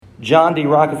John D.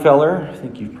 Rockefeller, I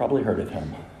think you've probably heard of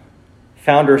him.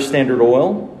 Founder of Standard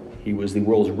Oil. He was the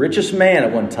world's richest man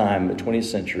at one time in the 20th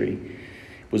century.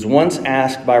 Was once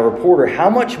asked by a reporter, how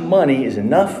much money is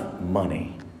enough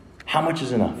money? How much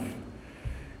is enough?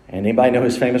 And anybody know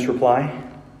his famous reply?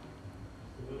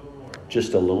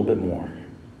 Just a little bit more.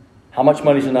 How much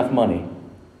money is enough money?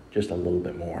 Just a little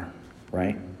bit more,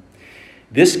 right?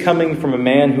 This coming from a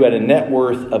man who had a net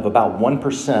worth of about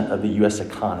 1% of the U.S.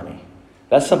 economy.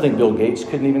 That's something Bill Gates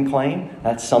couldn't even claim.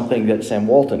 That's something that Sam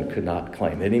Walton could not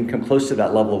claim. They didn't even come close to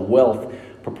that level of wealth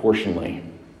proportionally.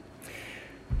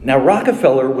 Now,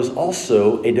 Rockefeller was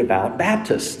also a devout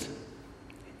Baptist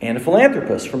and a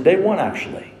philanthropist from day one,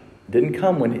 actually. Didn't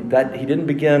come when he didn't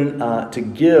begin to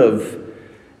give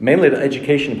mainly to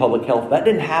education and public health. That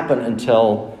didn't happen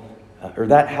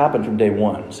that happened from day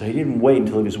one. So he didn't wait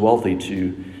until he was wealthy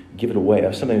to give it away. That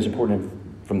was something that was important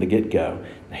from the get-go.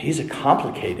 Now, he's a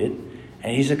complicated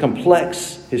and he's a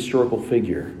complex historical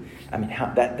figure. I mean,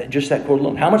 just that quote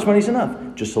alone. How much money is enough?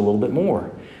 Just a little bit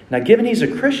more. Now, given he's a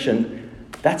Christian,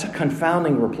 that's a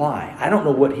confounding reply. I don't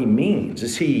know what he means.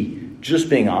 Is he just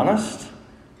being honest?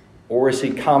 Or is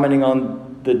he commenting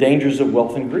on the dangers of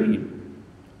wealth and greed?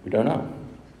 We don't know.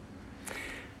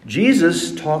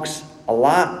 Jesus talks a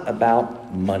lot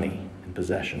about money and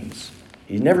possessions.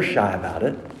 He's never shy about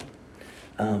it.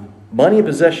 Money and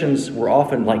possessions were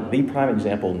often like the prime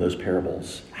example in those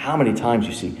parables. How many times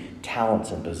you see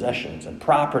talents and possessions and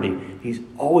property. He's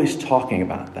always talking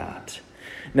about that.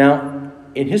 Now,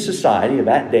 in his society of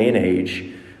that day and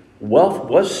age, wealth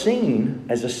was seen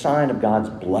as a sign of God's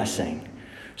blessing.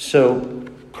 So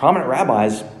prominent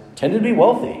rabbis tended to be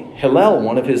wealthy. Hillel,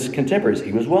 one of his contemporaries,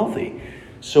 he was wealthy.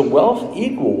 So wealth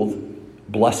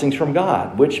equaled blessings from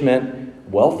God, which meant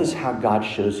wealth is how God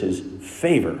shows his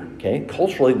favor. Okay,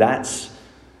 culturally,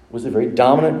 was a very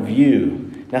dominant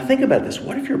view. Now think about this.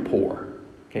 What if you're poor?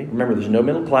 Okay, remember, there's no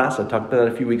middle class. I talked about that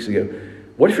a few weeks ago.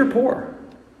 What if you're poor?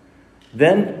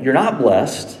 Then you're not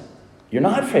blessed. You're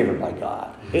not favored by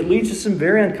God. It leads to some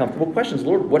very uncomfortable questions.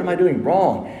 Lord, what am I doing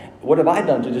wrong? What have I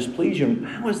done to displease you?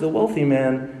 How has the wealthy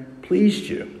man pleased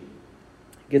you?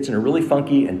 Gets in a really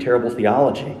funky and terrible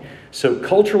theology. So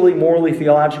culturally, morally,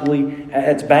 theologically,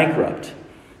 it's bankrupt.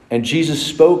 And Jesus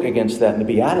spoke against that in the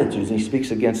Beatitudes, and he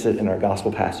speaks against it in our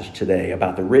gospel passage today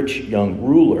about the rich young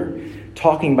ruler,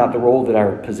 talking about the role that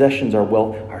our possessions, our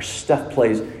wealth, our stuff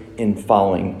plays in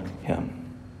following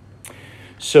him.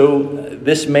 So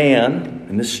this man,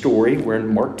 in this story, we're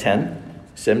in Mark 10,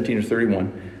 17 or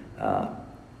 31,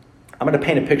 I'm going to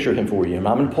paint a picture of him for you. And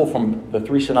I'm going to pull from the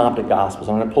three synoptic gospels.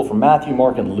 I'm going to pull from Matthew,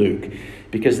 Mark, and Luke,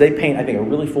 because they paint, I think, a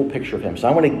really full picture of him. So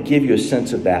I want to give you a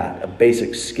sense of that, a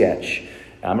basic sketch.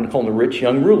 I'm going to call him the rich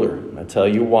young ruler. I'll tell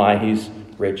you why he's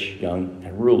rich, young,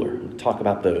 and ruler. We'll talk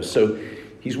about those. So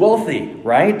he's wealthy,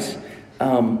 right?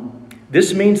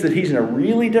 This means that he's in a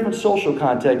really different social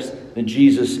context than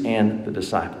Jesus and the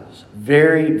disciples.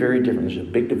 Very, very different. There's a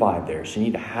big divide there. So you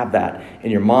need to have that in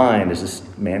your mind as this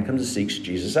man comes and seeks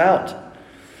Jesus out.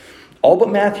 All but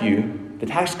Matthew, the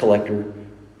tax collector,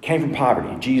 came from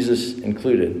poverty, Jesus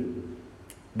included.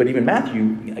 But even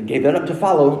Matthew gave that up to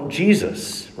follow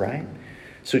Jesus, right?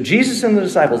 So Jesus and the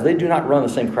disciples, they do not run the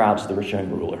same crowds as the rich young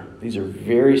ruler. These are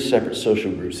very separate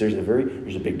social groups. There's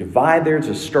a big divide there.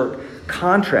 There's a stark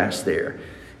contrast there.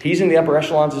 He's in the upper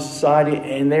echelons of society,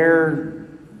 and they're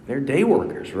day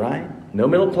workers, right? No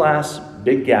middle class,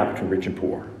 big gap between rich and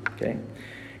poor. Okay,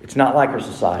 it's not like our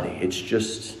society. It's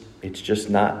just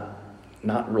not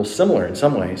real similar in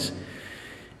some ways.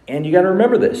 And you got to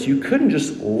remember this: you couldn't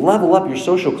just level up your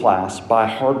social class by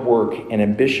hard work and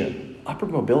ambition.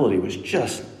 Upward mobility was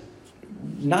just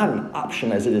not an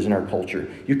option as it is in our culture.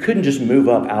 You couldn't just move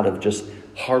up out of just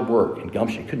hard work and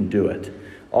gumption. You couldn't do it.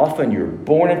 Often you were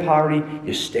born in poverty,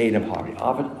 you stayed in poverty.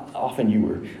 Often you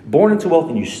were born into wealth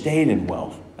and you stayed in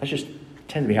wealth. That's just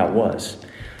tended to be how it was.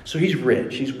 So he's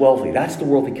rich, he's wealthy. That's the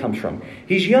world he comes from.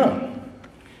 He's young.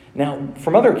 Now,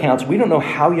 from other accounts, we don't know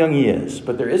how young he is,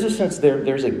 but there is a sense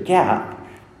there's a gap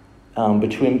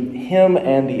between him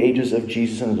and the ages of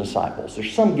Jesus and the disciples.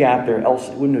 There's some gap there, else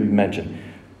it wouldn't have been mentioned.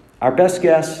 Our best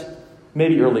guess,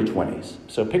 maybe early 20s.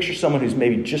 So picture someone who's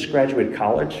maybe just graduated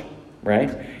college, right?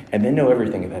 And they know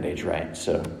everything at that age, right?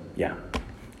 So, yeah.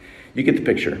 You get the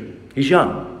picture. He's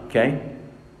young, okay?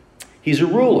 He's a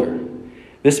ruler.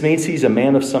 This means he's a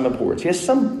man of some importance. He has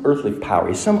some earthly power.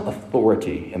 He has some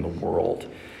authority in the world.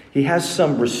 He has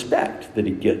some respect that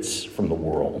he gets from the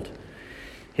world.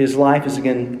 His life is,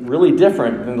 again, really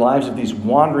different than the lives of these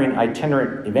wandering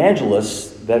itinerant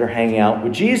evangelists that are hanging out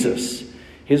with Jesus.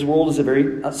 His world is a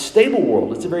very stable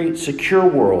world. It's a very secure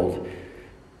world.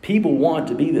 People want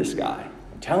to be this guy.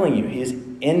 I'm telling you, he is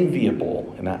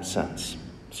enviable in that sense.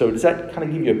 So does that kind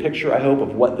of give you a picture, I hope,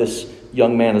 of what this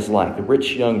young man is like, the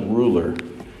rich young ruler?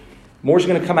 More is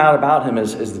going to come out about him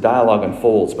as the dialogue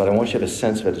unfolds, but I want you to have a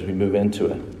sense of it as we move into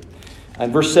it.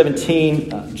 In verse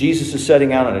 17, Jesus is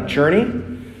setting out on a journey.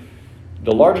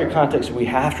 The larger context we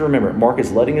have to remember, Mark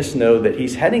is letting us know that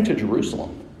he's heading to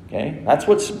Jerusalem. Okay, that's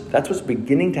what's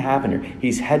beginning to happen here.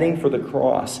 He's heading for the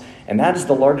cross, and that is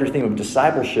the larger theme of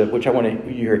discipleship, which I want you to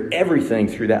hear everything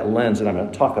through that lens that I'm going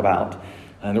to talk about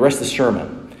in the rest of the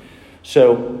sermon.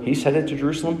 So he's headed to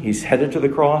Jerusalem. He's headed to the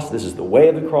cross. This is the way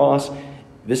of the cross.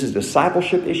 This is a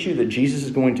discipleship issue that Jesus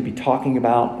is going to be talking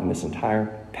about in this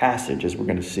entire passage, as we're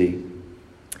going to see.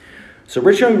 So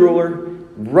rich young ruler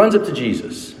runs up to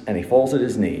Jesus, and he falls at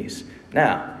his knees.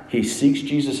 Now, he seeks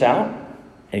Jesus out.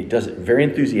 And he does it very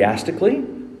enthusiastically,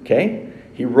 okay?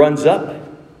 He runs up,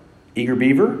 eager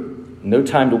beaver, no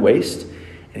time to waste,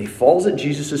 and he falls at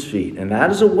Jesus' feet. And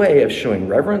that is a way of showing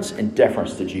reverence and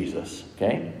deference to Jesus,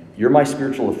 okay? You're my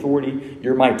spiritual authority.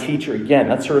 You're my teacher. Again,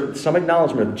 that's sort of some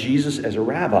acknowledgement of Jesus as a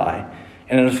rabbi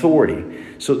and an authority.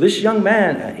 So this young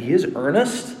man, he is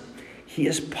earnest, he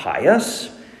is pious,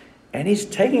 and he's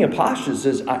taking a posture that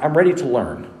says, I'm ready to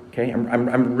learn. Okay,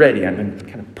 I'm ready. I'm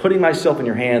kind of putting myself in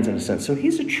your hands in a sense. So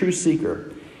he's a true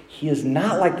seeker. He is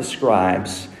not like the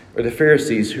scribes or the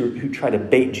Pharisees who try to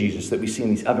bait Jesus that we see in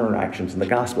these other interactions in the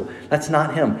gospel. That's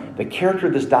not him. The character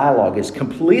of this dialogue is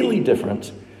completely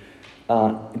different.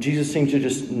 Jesus seems to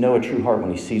just know a true heart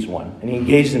when he sees one, and he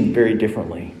engages him very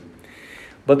differently.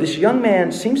 But this young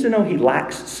man seems to know he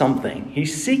lacks something.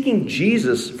 He's seeking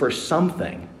Jesus for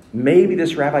something. Maybe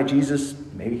this Rabbi Jesus,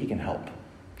 maybe he can help.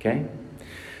 Okay?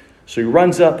 So he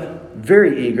runs up,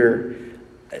 very eager,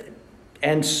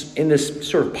 and in this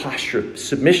sort of posture of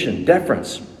submission,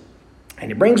 deference. And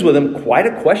he brings with him quite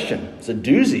a question. It's a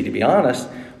doozy, to be honest.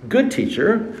 Good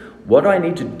teacher, what do I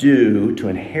need to do to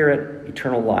inherit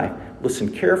eternal life? Listen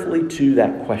carefully to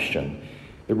that question.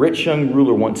 The rich young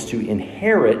ruler wants to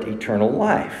inherit eternal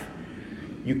life.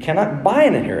 You cannot buy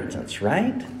an inheritance,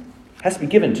 right? It has to be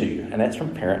given to you, and that's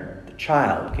from parent to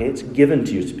child. Okay, it's given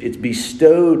to you. It's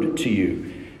bestowed to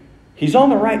you. He's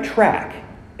on the right track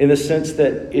in the sense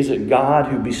that, is it God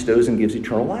who bestows and gives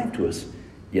eternal life to us?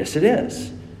 Yes, it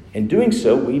is. In doing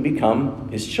so, we become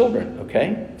his children,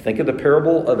 okay? Think of the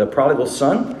parable of the prodigal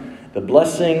son. The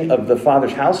blessing of the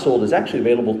father's household is actually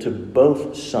available to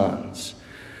both sons.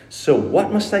 So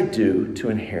what must I do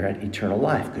to inherit eternal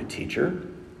life, good teacher?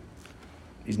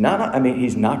 He's not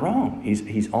wrong.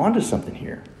 He's onto something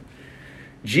here.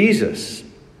 Jesus,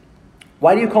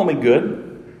 why do you call me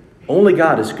good? Only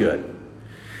God is good.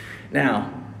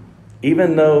 Now,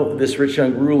 even though this rich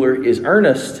young ruler is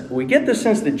earnest, we get the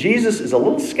sense that Jesus is a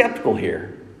little skeptical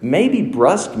here. Maybe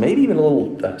brusque, maybe even a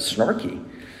little snarky.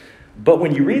 But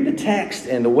when you read the text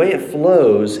and the way it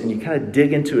flows and you kind of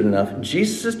dig into it enough,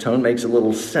 Jesus' tone makes a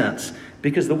little sense.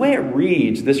 Because the way it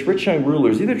reads, this rich young ruler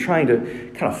is either trying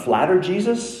to kind of flatter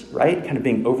Jesus, right? Kind of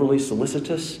being overly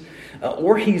solicitous.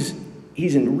 Or he's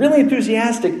really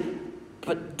enthusiastic,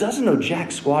 but doesn't know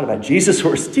jack squat about Jesus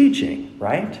or his teaching,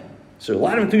 right? So a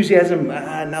lot of enthusiasm,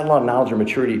 not a lot of knowledge or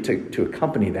maturity to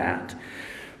accompany that.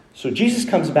 So Jesus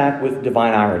comes back with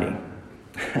divine irony.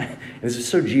 This is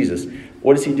so Jesus.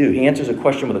 What does he do? He answers a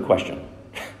question with a question,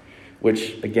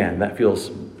 which, again, that feels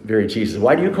very Jesus.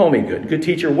 Why do you call me good? Good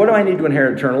teacher, what do I need to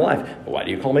inherit eternal life? Why do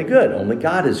you call me good? Only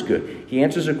God is good. He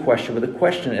answers a question with a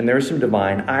question, and there is some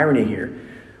divine irony here.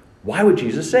 Why would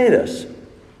Jesus say this?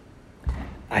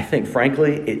 I think,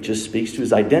 frankly, it just speaks to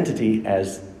his identity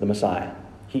as the Messiah.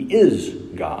 He is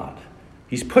God.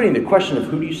 He's putting the question of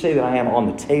who do you say that I am on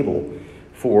the table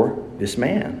for this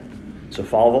man. So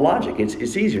follow the logic.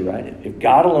 It's easy, right? If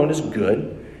God alone is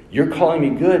good, you're calling me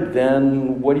good,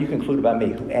 then what do you conclude about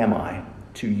me? Who am I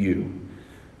to you?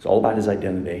 It's all about his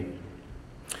identity.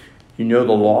 You know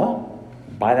the law.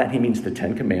 By that he means the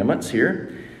 10 Commandments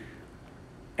here.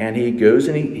 And he goes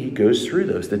through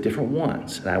those, the different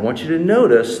ones. And I want you to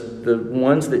notice the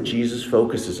ones that Jesus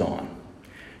focuses on.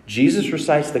 Jesus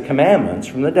recites the commandments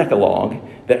from the Decalogue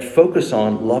that focus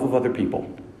on love of other people,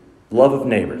 love of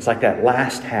neighbor. It's like that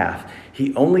last half.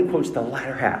 He only quotes the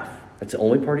latter half. That's the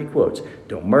only part he quotes.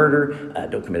 Don't murder,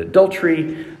 don't commit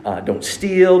adultery, don't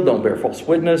steal, don't bear false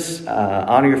witness,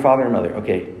 honor your father and mother.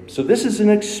 Okay, so this is an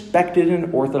expected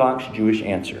and orthodox Jewish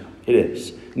answer. It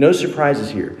is. No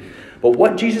surprises here. But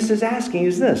what Jesus is asking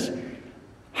is this.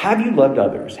 Have you loved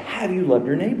others? Have you loved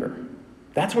your neighbor?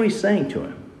 That's what he's saying to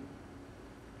him.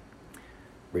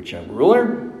 Rich young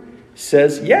ruler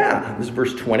says, yeah, this is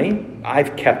verse 20.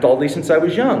 I've kept all these since I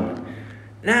was young.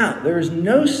 Now, there is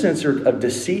no sense of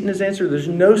deceit in his answer. There's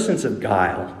no sense of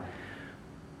guile.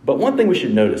 But one thing we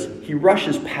should notice, he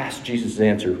rushes past Jesus'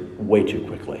 answer way too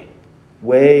quickly.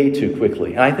 Way too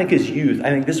quickly. And I think his youth, I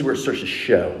think this is where it starts to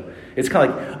show. It's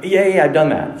kind of like, yeah, I've done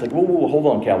that. It's like, whoa, hold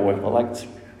on, cowboy.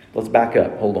 Let's back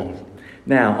up. Hold on.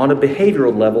 Now, on a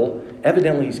behavioral level,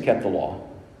 evidently he's kept the law.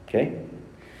 Okay?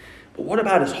 But what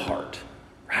about his heart?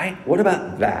 Right? What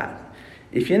about that?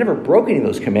 If you never broke any of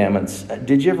those commandments,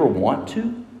 did you ever want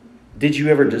to? Did you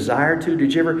ever desire to?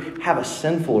 Did you ever have a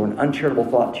sinful or an uncharitable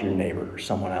thought to your neighbor or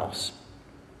someone else?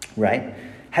 Right?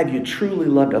 Have you truly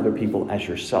loved other people as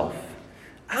yourself?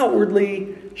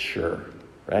 Outwardly, sure.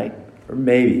 Right? Or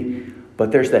maybe.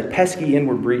 But there's that pesky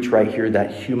inward breach right here,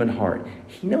 that human heart.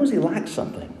 He knows he lacks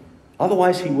something.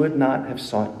 Otherwise, he would not have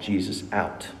sought Jesus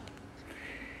out.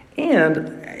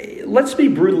 And let's be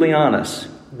brutally honest.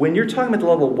 When you're talking about the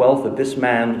level of wealth that this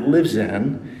man lives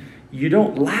in, you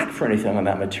don't lack for anything on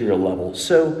that material level.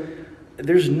 So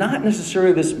there's not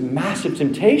necessarily this massive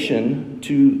temptation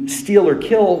to steal or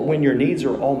kill when your needs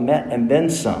are all met and then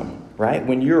some, right?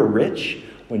 When you're rich,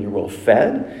 when you're well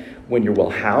fed, when you're well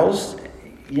housed,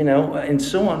 and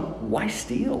so on. Why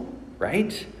steal,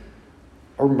 right?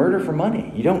 Or murder for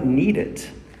money? You don't need it.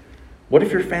 What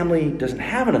if your family doesn't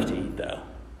have enough to eat, though?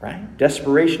 Right?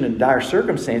 Desperation and dire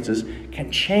circumstances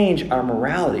can change our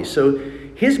morality. So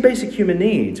his basic human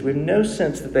needs, we have no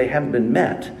sense that they haven't been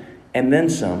met, and then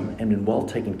some, and been well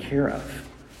taken care of.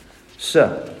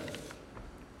 So,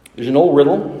 there's an old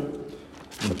riddle.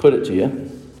 I'm going to put it to you.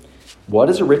 What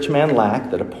does a rich man lack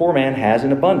that a poor man has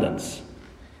in abundance?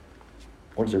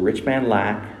 What does a rich man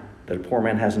lack that a poor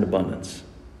man has in abundance?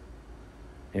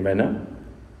 Anybody know?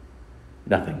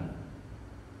 Nothing.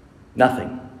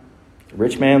 Nothing. A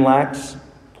rich man lacks,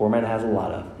 poor man has a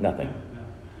lot of. Nothing.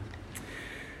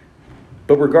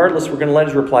 But regardless, we're going to let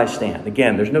his reply stand.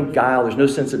 Again, there's no guile, there's no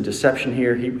sense of deception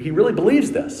here. He really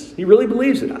believes this. He really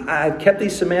believes it. I've kept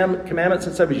these commandments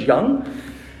since I was young,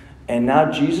 and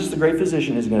now Jesus, the great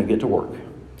physician, is going to get to work.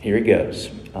 Here he goes.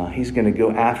 He's going to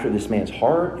go after this man's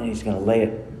heart, and he's going to lay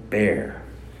it bare.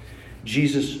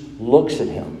 Jesus looks at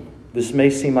him. This may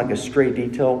seem like a stray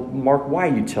detail. Mark, why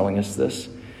are you telling us this?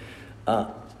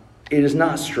 It is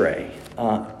not stray.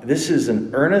 This is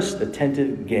an earnest,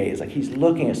 attentive gaze. Like he's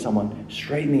looking at someone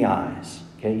straight in the eyes.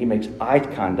 Okay, he makes eye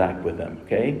contact with them.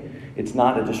 Okay, it's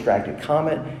not a distracted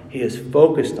comment. He is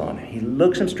focused on it. He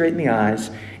looks him straight in the eyes,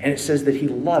 and it says that he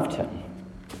loved him.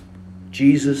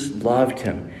 Jesus loved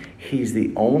him. He's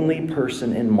the only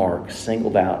person in Mark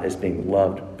singled out as being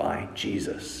loved by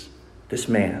Jesus. This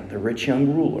man, the rich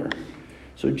young ruler.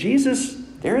 So Jesus,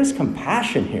 there is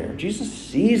compassion here. Jesus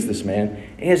sees this man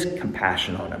and has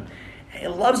compassion on him. He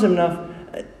loves him enough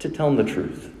to tell him the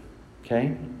truth.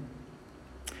 Okay?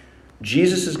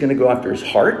 Jesus is going to go after his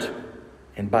heart.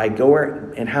 And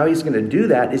how he's going to do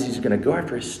that is he's going to go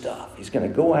after his stuff. He's going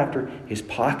to go after his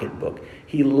pocketbook.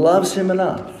 He loves him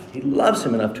enough. He loves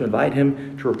him enough to invite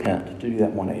him to repent, to do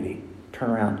that 180. Turn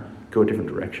around, go a different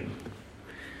direction.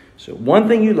 So one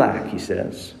thing you lack, he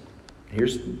says.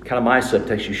 Here's kind of my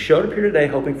subtext. You showed up here today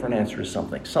hoping for an answer to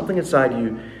something. Something inside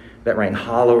you that rang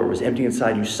hollow or was empty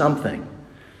inside you. Something.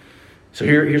 So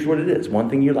here's what it is. One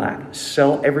thing you lack.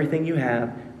 Sell everything you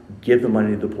have. Give the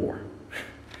money to the poor.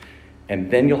 And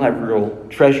then you'll have real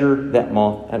treasure that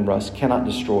moth and rust cannot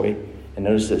destroy. And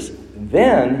notice this.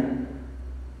 Then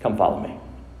come follow me.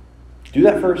 Do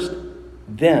that first.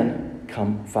 Then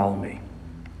come follow me.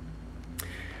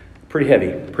 Pretty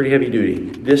heavy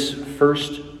duty. This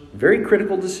first very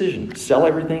critical decision, sell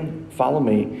everything, follow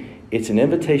me. It's an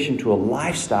invitation to a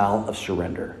lifestyle of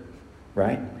surrender,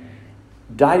 right?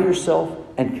 Die to yourself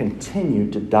and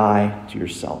continue to die to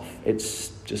yourself. It's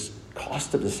just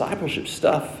cost of discipleship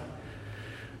stuff.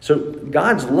 So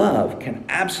God's love can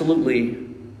absolutely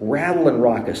rattle and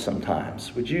rock us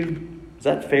sometimes. Is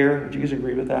that fair? Would you guys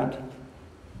agree with that?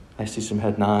 I see some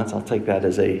head nods. I'll take that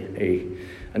as an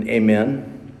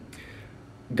amen.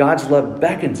 God's love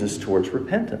beckons us towards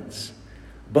repentance,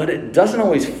 but it doesn't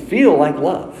always feel like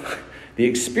love. The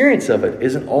experience of it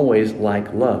isn't always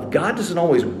like love. God doesn't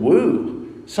always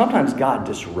woo. Sometimes God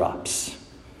disrupts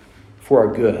for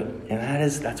our good, and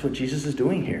that's what Jesus is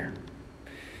doing here.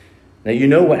 Now you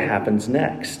know what happens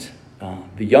next.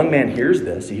 The young man hears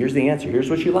this. He hears the answer. Here's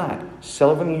what you lack.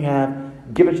 Sell everything you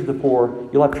have, give it to the poor.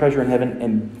 You'll have treasure in heaven,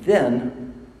 and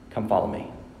then come follow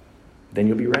me. Then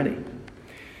you'll be ready.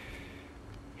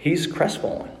 He's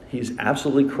crestfallen. He's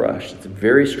absolutely crushed. It's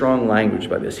very strong language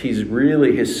by this.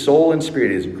 His soul and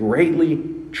spirit is greatly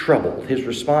troubled. His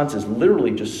response is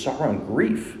literally just sorrow and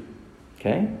grief.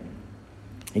 Okay?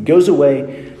 He goes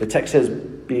away, the text says,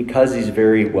 because he's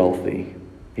very wealthy.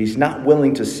 He's not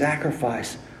willing to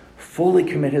sacrifice, fully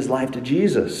commit his life to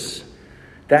Jesus.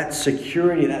 that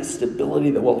security, that stability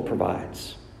that wealth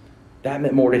provides, that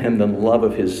meant more to him than the love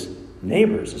of his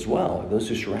neighbors as well, those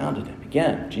who surrounded him.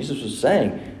 Again, Jesus was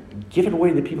saying, give it away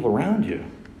to the people around you.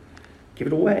 Give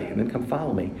it away and then come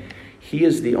follow me. He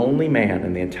is the only man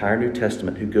in the entire New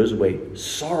Testament who goes away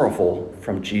sorrowful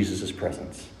from Jesus'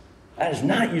 presence. That is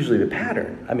not usually the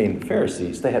pattern. I mean, the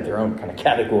Pharisees, they had their own kind of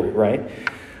category, right?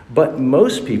 But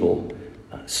most people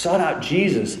sought out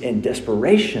Jesus in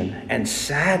desperation and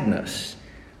sadness.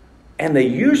 And they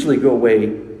usually go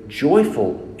away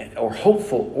joyful or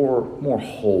hopeful or more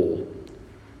whole.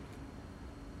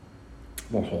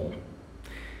 More whole.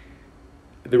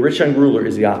 The rich young ruler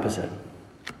is the opposite.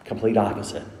 Complete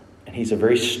opposite. And he's a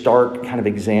very stark kind of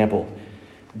example.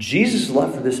 Jesus'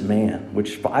 love for this man,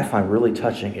 which I find really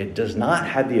touching, it does not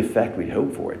have the effect we'd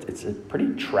hope for. It's a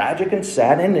pretty tragic and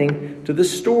sad ending to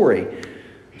this story.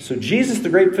 So Jesus, the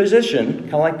great physician,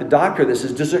 kind of like the doctor that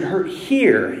says, does it hurt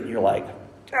here? And you're like,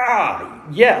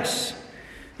 yes.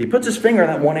 He puts his finger in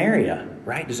that one area,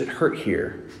 right? Does it hurt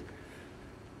here?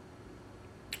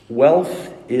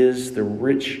 Wealth is the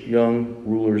rich young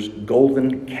ruler's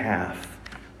golden calf.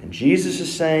 And Jesus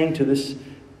is saying to this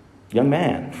young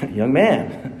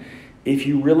man, if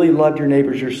you really loved your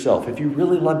neighbors yourself, if you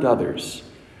really loved others,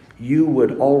 you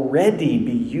would already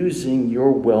be using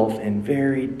your wealth in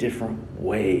very different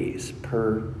ways,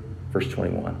 per verse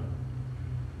 21.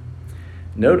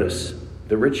 Notice,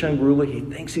 the rich young ruler, he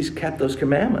thinks he's kept those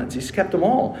commandments. He's kept them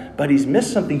all, but he's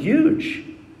missed something huge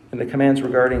in the commands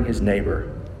regarding his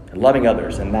neighbor and loving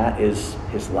others, and that is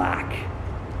his lack.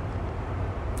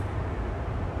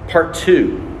 Part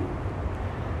 2,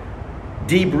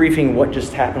 debriefing what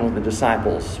just happened with the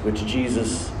disciples, which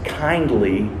Jesus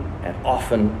kindly and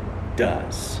often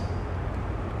does.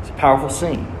 It's a powerful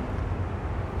scene.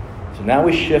 So now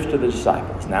we shift to the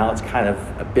disciples. Now it's kind of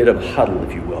a bit of a huddle,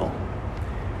 if you will.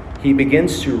 He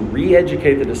begins to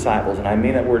re-educate the disciples, and I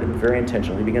mean that word very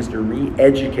intentionally. He begins to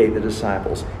re-educate the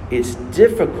disciples. It's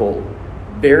difficult,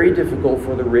 very difficult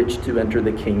for the rich to enter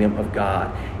the kingdom of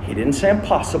God. He didn't say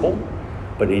impossible,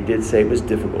 but he did say it was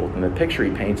difficult. And the picture he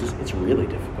paints is it's really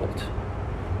difficult.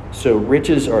 So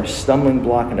riches are a stumbling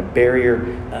block and a barrier.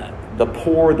 The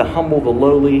poor, the humble, the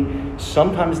lowly,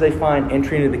 sometimes they find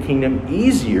entry into the kingdom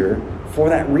easier for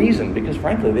that reason, because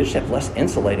frankly, they just have less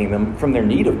insulating them from their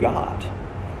need of God.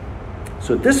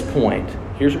 So at this point,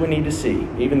 here's what we need to see.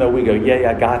 Even though we go,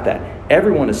 yeah, I got that.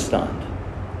 Everyone is stunned.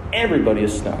 Everybody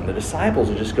is stunned. The disciples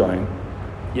are just going,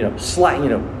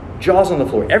 jaws on the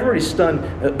floor. Everybody's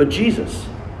stunned, but Jesus,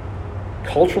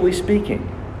 culturally speaking,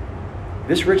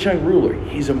 this rich young ruler,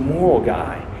 he's a moral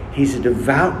guy. He's a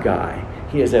devout guy.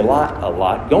 He has a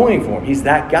lot going for him. He's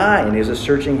that guy, and he has a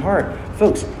searching heart.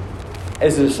 Folks,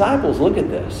 as the disciples look at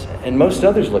this, and most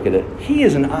others look at it, he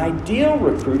is an ideal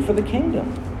recruit for the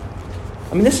kingdom.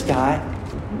 I mean, this guy,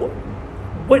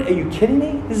 what are you kidding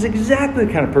me? This is exactly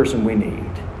the kind of person we need.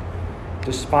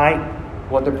 Despite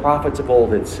what the prophets of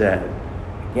old had said.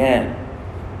 Again,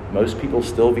 most people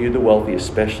still view the wealthy,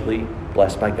 especially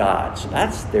blessed by God. So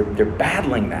they're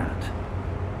battling that.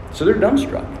 So they're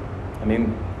dumbstruck. I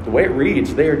mean, the way it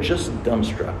reads, they are just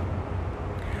dumbstruck.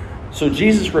 So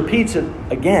Jesus repeats it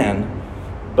again,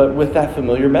 but with that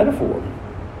familiar metaphor.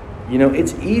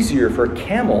 It's easier for a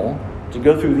camel to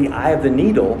go through the eye of the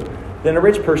needle than a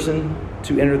rich person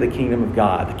to enter the kingdom of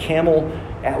God. The camel,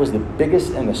 that was the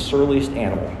biggest and the surliest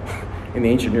animal in the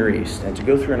ancient Near East. And to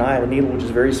go through an eye of a needle, which is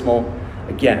very small,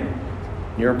 again,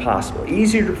 near impossible.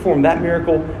 Easier to perform that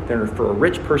miracle than for a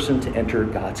rich person to enter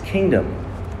God's kingdom.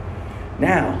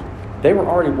 Now, they were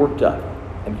already worked up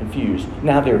and confused.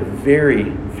 Now they're very,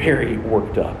 very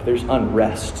worked up. There's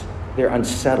unrest. They're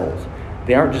unsettled.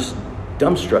 They aren't just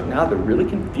dumbstruck. Now they're really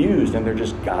confused, and they're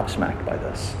just gobsmacked by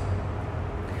this.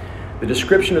 The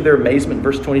description of their amazement,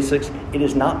 verse 26, it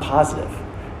is not positive.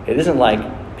 It isn't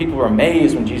like people are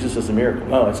amazed when Jesus does a miracle.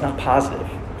 No, it's not positive.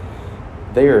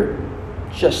 They are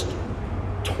just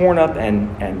torn up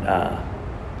and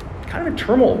kind of in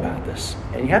turmoil about this.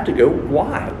 And you have to go,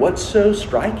 why? What's so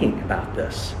striking about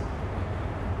this?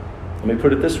 Let me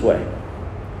put it this way,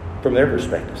 from their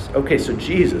perspectives. Okay, so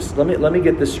Jesus, let me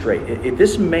get this straight. If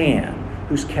this man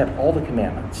who's kept all the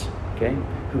commandments, okay,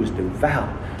 who's devout,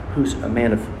 who's a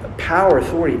man of power,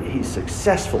 authority, he's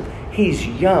successful, he's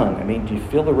young. I mean, do you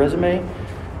feel the resume?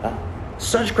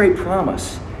 Such great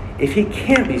promise. If he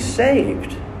can't be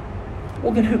saved,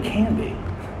 well, then who can be?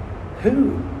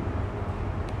 Who?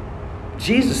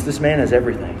 Jesus, this man has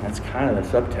everything. That's kind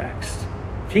of the subtext.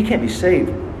 If he can't be saved,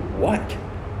 what?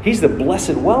 He's the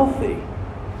blessed wealthy.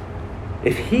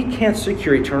 If he can't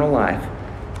secure eternal life,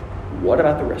 what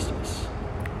about the rest of us?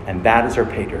 And that is our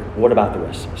pater. What about the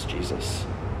rest of us, Jesus?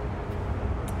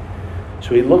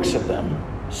 So he looks at them.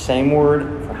 Same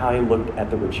word for how he looked at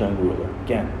the rich young ruler.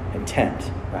 Again, intent,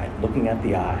 right? Looking at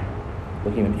the eye.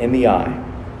 Looking him in the eye.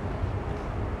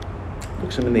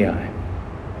 Looks him in the eye.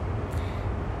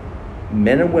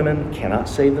 Men and women cannot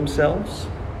save themselves.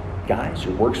 Guys,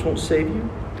 your works won't save you.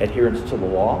 Adherence to the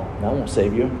law, that won't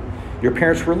save you. Your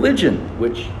parents' religion,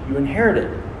 which you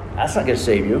inherited, that's not going to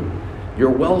save you. Your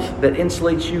wealth that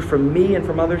insulates you from me and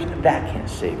from others, that can't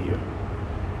save you.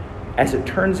 As it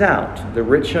turns out, the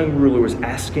rich young ruler was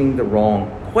asking the wrong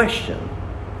question.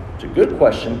 It's a good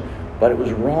question, but it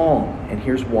was wrong. And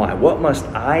here's why. What must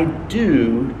I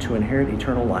do to inherit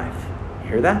eternal life? You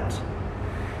hear that?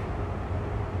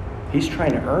 He's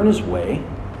trying to earn his way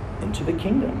into the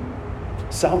kingdom.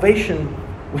 Salvation,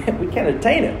 we can't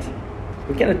attain it.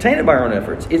 We can't attain it by our own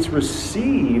efforts. It's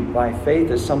received by faith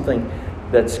as something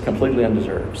that's completely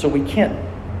undeserved. So we can't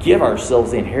give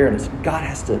ourselves the inheritance. God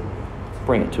has to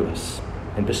bring it to us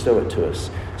and bestow it to us.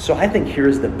 So I think here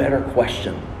is the better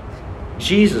question.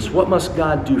 Jesus, what must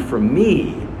God do for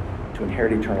me to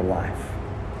inherit eternal life?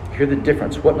 Hear the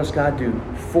difference. What must God do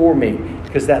for me?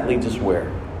 Because that leads us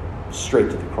where? Straight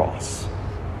to the cross,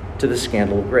 to the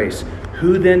scandal of grace.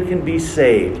 Who then can be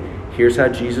saved? Here's how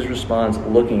Jesus responds,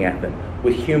 looking at them.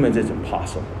 With humans, it's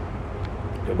impossible.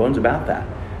 No bones about that.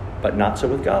 But not so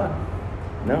with God.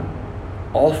 No.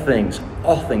 All things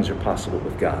are possible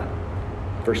with God.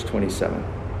 Verse 27.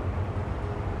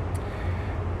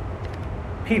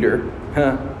 Peter,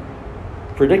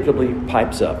 predictably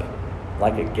pipes up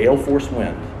like a gale-force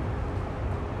wind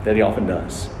that he often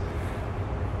does.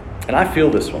 And I feel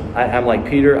this one. I'm like,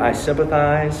 Peter, I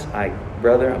sympathize.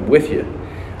 Brother, I'm with you.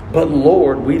 But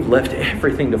Lord, we've left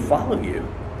everything to follow you.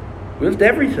 We left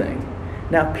everything.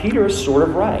 Now, Peter is sort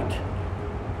of right.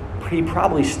 He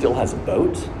probably still has a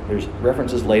boat. There's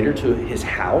references later to his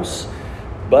house.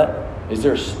 But is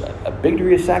there a big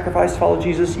degree of sacrifice to follow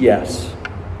Jesus? Yes.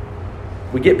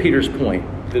 We get Peter's point.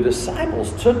 The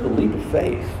disciples took the leap of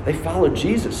faith. They followed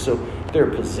Jesus. So their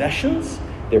possessions,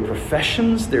 their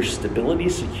professions, their stability,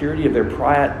 security of their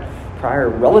prior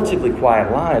relatively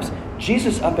quiet lives,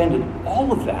 Jesus upended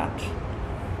all of that.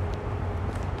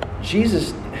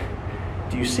 Jesus,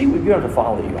 do you see we've given up to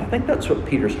follow you? I think that's what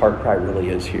Peter's heart cry really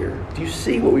is here. Do you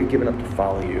see what we've given up to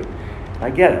follow you? I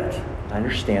get it. I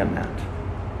understand that.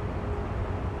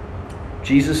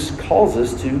 Jesus calls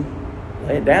us to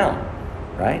lay it down,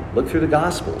 right? Look through the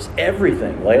Gospels.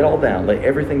 Everything. Lay it all down. Lay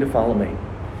everything to follow me.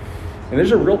 And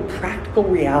there's a real practical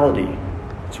reality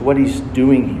to what he's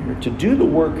doing here. To do the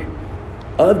work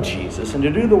of Jesus and to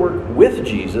do the work with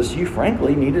Jesus, you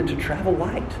frankly needed to travel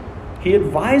light. He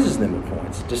advises them at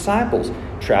points. Disciples,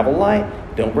 travel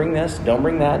light. Don't bring this. Don't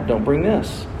bring that. Don't bring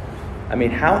this. I mean,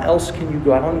 how else can you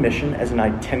go out on mission as an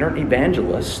itinerant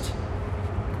evangelist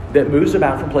that moves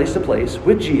about from place to place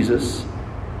with Jesus,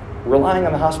 relying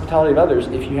on the hospitality of others,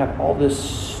 if you have all this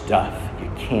stuff?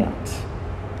 You can't.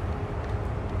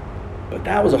 But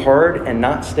that was a hard and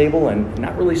not stable and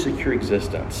not really secure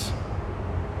existence.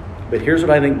 But here's what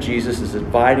I think Jesus is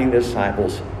inviting the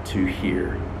disciples to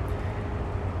hear.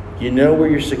 You know where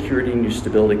your security and your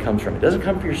stability comes from. It doesn't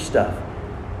come from your stuff.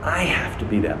 I have to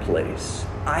be that place.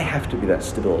 I have to be that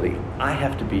stability. I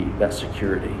have to be that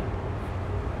security.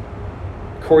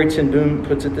 Corrie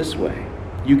puts it this way.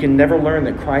 You can never learn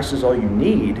that Christ is all you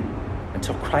need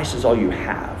until Christ is all you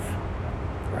have.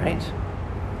 Right?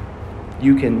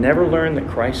 You can never learn that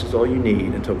Christ is all you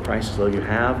need until Christ is all you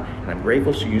have. And I'm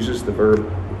grateful she uses the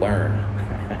verb learn.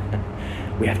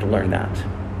 We have to learn that.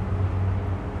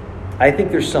 I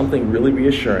think there's something really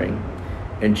reassuring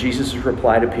in Jesus'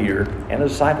 reply to Peter and the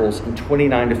disciples in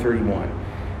 29 to 31.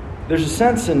 There's a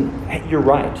sense in, hey, you're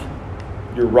right.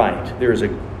 You're right.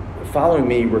 Following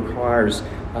me requires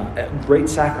a great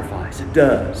sacrifice. It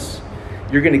does.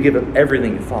 You're going to give up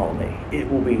everything to follow me. It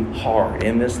will be hard.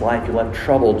 In this life, you'll have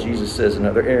trouble, Jesus says in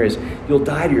other areas. You'll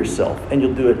die to yourself, and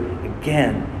you'll do it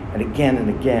again and again and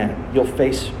again. You'll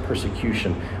face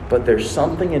persecution. But there's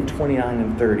something in 29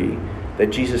 and 30 that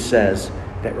Jesus says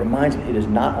that reminds me it is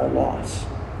not all loss.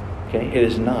 Okay? It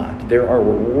is not. There are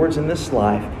rewards in this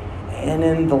life and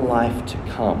in the life to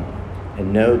come.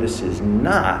 And no, this is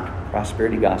not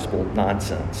prosperity gospel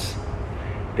nonsense.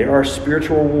 There are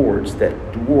spiritual rewards that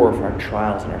dwarf our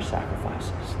trials and our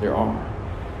sacrifices. There are.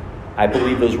 I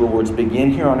believe those rewards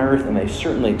begin here on earth, and they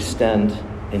certainly extend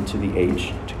into the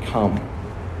age to come.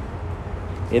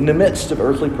 In the midst of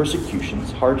earthly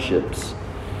persecutions, hardships,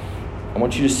 I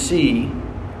want you to see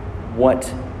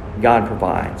what God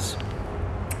provides.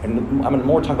 And I'm going to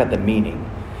more talk about the meaning,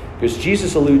 because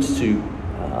Jesus alludes to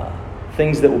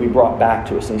things that will be brought back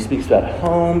to us. And he speaks about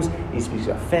homes, he speaks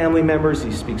about family members,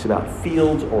 he speaks about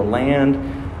fields or land.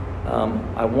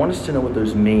 I want us to know what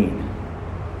those mean.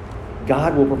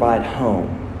 God will provide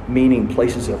home, meaning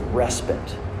places of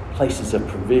respite, places of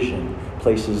provision,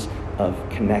 places of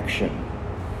connection.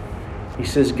 He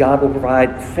says God will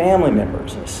provide family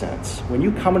members, in a sense. When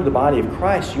you come into the body of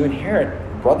Christ, you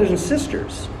inherit brothers and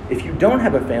sisters. If you don't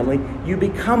have a family, you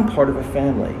become part of a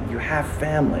family. You have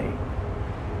family.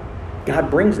 God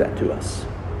brings that to us.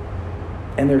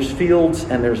 And there's fields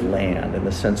and there's land, in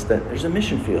the sense that there's a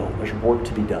mission field. There's work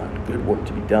to be done, good work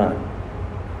to be done.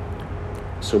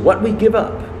 So what we give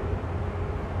up,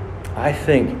 I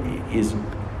think, is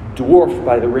dwarfed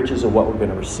by the riches of what we're going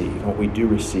to receive, what we do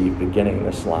receive beginning in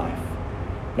this life.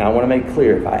 Now, I want to make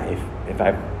clear,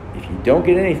 if you don't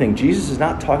get anything, Jesus is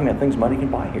not talking about things money can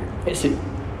buy here. Is he?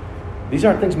 These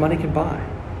aren't things money can buy.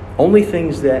 Only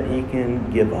things that he can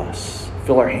give us,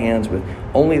 fill our hands with.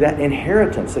 Only that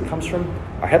inheritance that comes from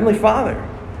our Heavenly Father.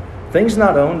 Things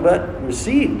not owned, but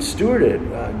received,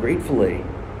 stewarded gratefully.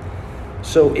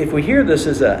 So if we hear this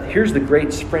as here's the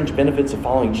great fringe benefits of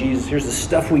following Jesus, here's the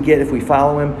stuff we get if we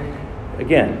follow him,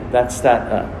 again, that's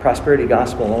that prosperity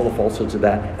gospel and all the falsehoods of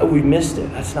that. Oh, we missed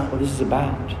it. That's not what this is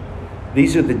about.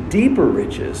 These are the deeper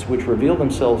riches which reveal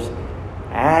themselves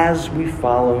as we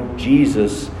follow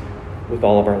Jesus with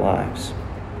all of our lives.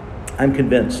 I'm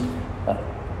convinced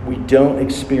we don't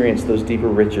experience those deeper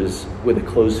riches with a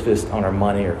closed fist on our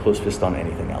money or closed fist on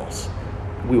anything else.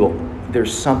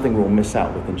 There's something we'll miss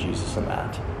out with in Jesus in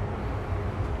that.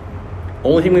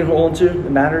 Only thing we can hold on to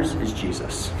that matters is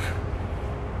Jesus.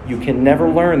 You can never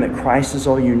learn that Christ is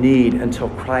all you need until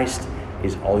Christ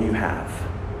is all you have.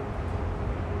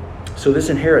 So this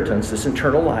inheritance, this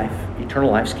eternal life, it's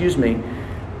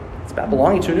about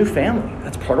belonging to a new family.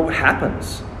 That's part of what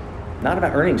happens. Not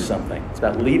about earning something. It's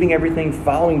about leaving everything,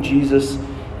 following Jesus,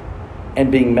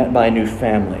 and being met by a new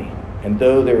family. And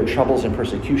though there are troubles and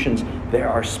persecutions, there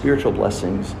are spiritual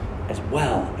blessings as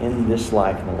well in this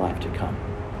life and the life to come.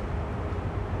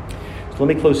 So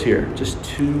let me close here. Just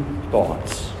two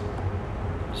thoughts.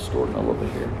 Stored in a little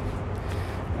bit here.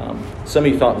 Some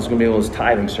of you thought this was going to be one of those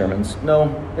tithing sermons.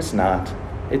 No, it's not.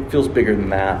 It feels bigger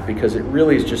than that, because it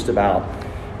really is just about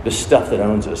the stuff that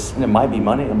owns us. And it might be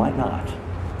money, it might not.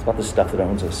 It's about the stuff that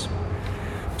owns us.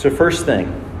 So first thing,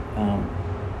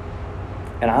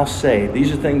 and I'll say,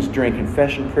 these are things during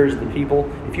confession prayers of the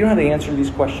people. If you don't have the answer to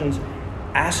these questions,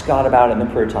 ask God about it in the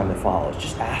prayer time that follows.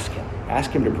 Just ask him.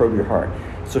 Ask him to probe your heart.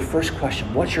 So first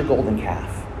question, what's your golden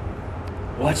calf?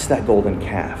 What's that golden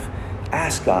calf?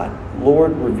 Ask God,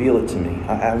 Lord, reveal it to me.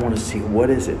 I want to see, what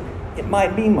is it? It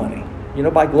might be money. You know,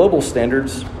 by global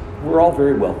standards, we're all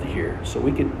very wealthy here. So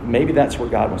maybe that's where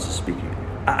God wants to speak to you.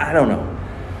 I don't know.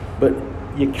 But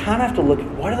you kind of have to look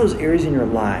at what are those areas in your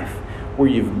life where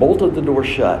you've bolted the door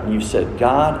shut and you've said,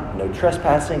 God, no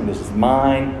trespassing. This is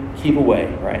mine. Keep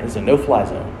away, right? It's a no-fly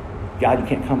zone. God, you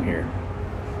can't come here.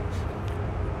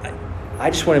 I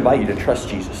just want to invite you to trust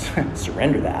Jesus.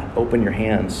 Surrender that. Open your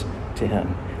hands to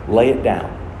him. Lay it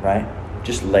down, right?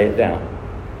 Just lay it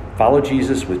down. Follow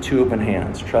Jesus with two open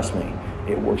hands. Trust me,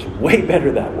 it works way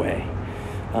better that way.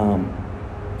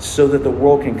 So that the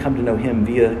world can come to know him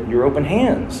via your open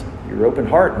hands, your open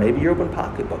heart, maybe your open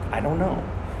pocketbook. I don't know.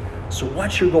 So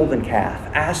what's your golden calf?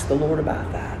 Ask the Lord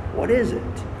about that. What is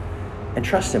it? And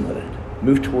trust him with it.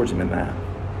 Move towards him in that.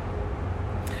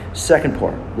 Second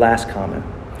part, last comment.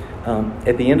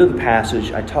 At the end of the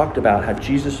passage, I talked about how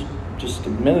Jesus, just a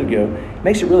minute ago,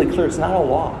 makes it really clear it's not all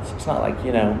loss. It's not like,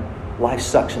 life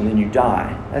sucks and then you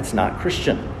die. That's not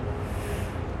Christian.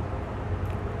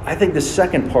 I think the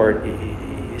second part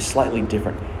is slightly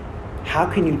different. How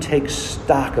can you take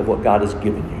stock of what God has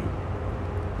given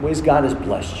you? Ways God has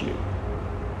blessed you.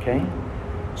 Okay?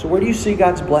 So where do you see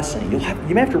God's blessing? You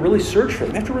may have to really search for it.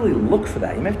 You have to really look for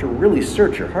that. You may have to really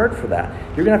search your heart for that.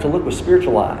 You're going to have to look with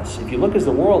spiritual eyes. If you look as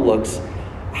the world looks,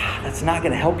 that's not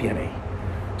going to help you any.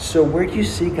 So where do you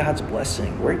see God's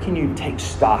blessing? Where can you take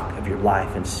stock of your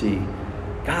life and see,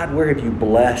 God, where have you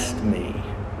blessed me?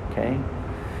 Okay?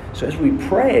 So as we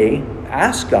pray,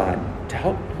 ask God to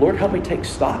help, Lord, help me take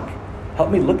stock.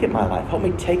 Help me look at my life. Help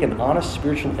me take an honest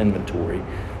spiritual inventory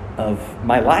of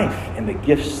my life and the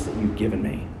gifts that you've given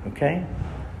me. Okay?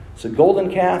 So golden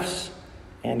calves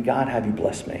and God, have you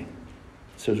blessed me?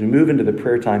 So as we move into the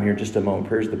prayer time here in just a moment,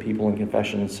 prayers of the people and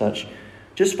confession and such,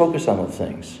 just focus on those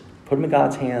things. Put them in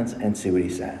God's hands and see what he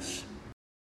says.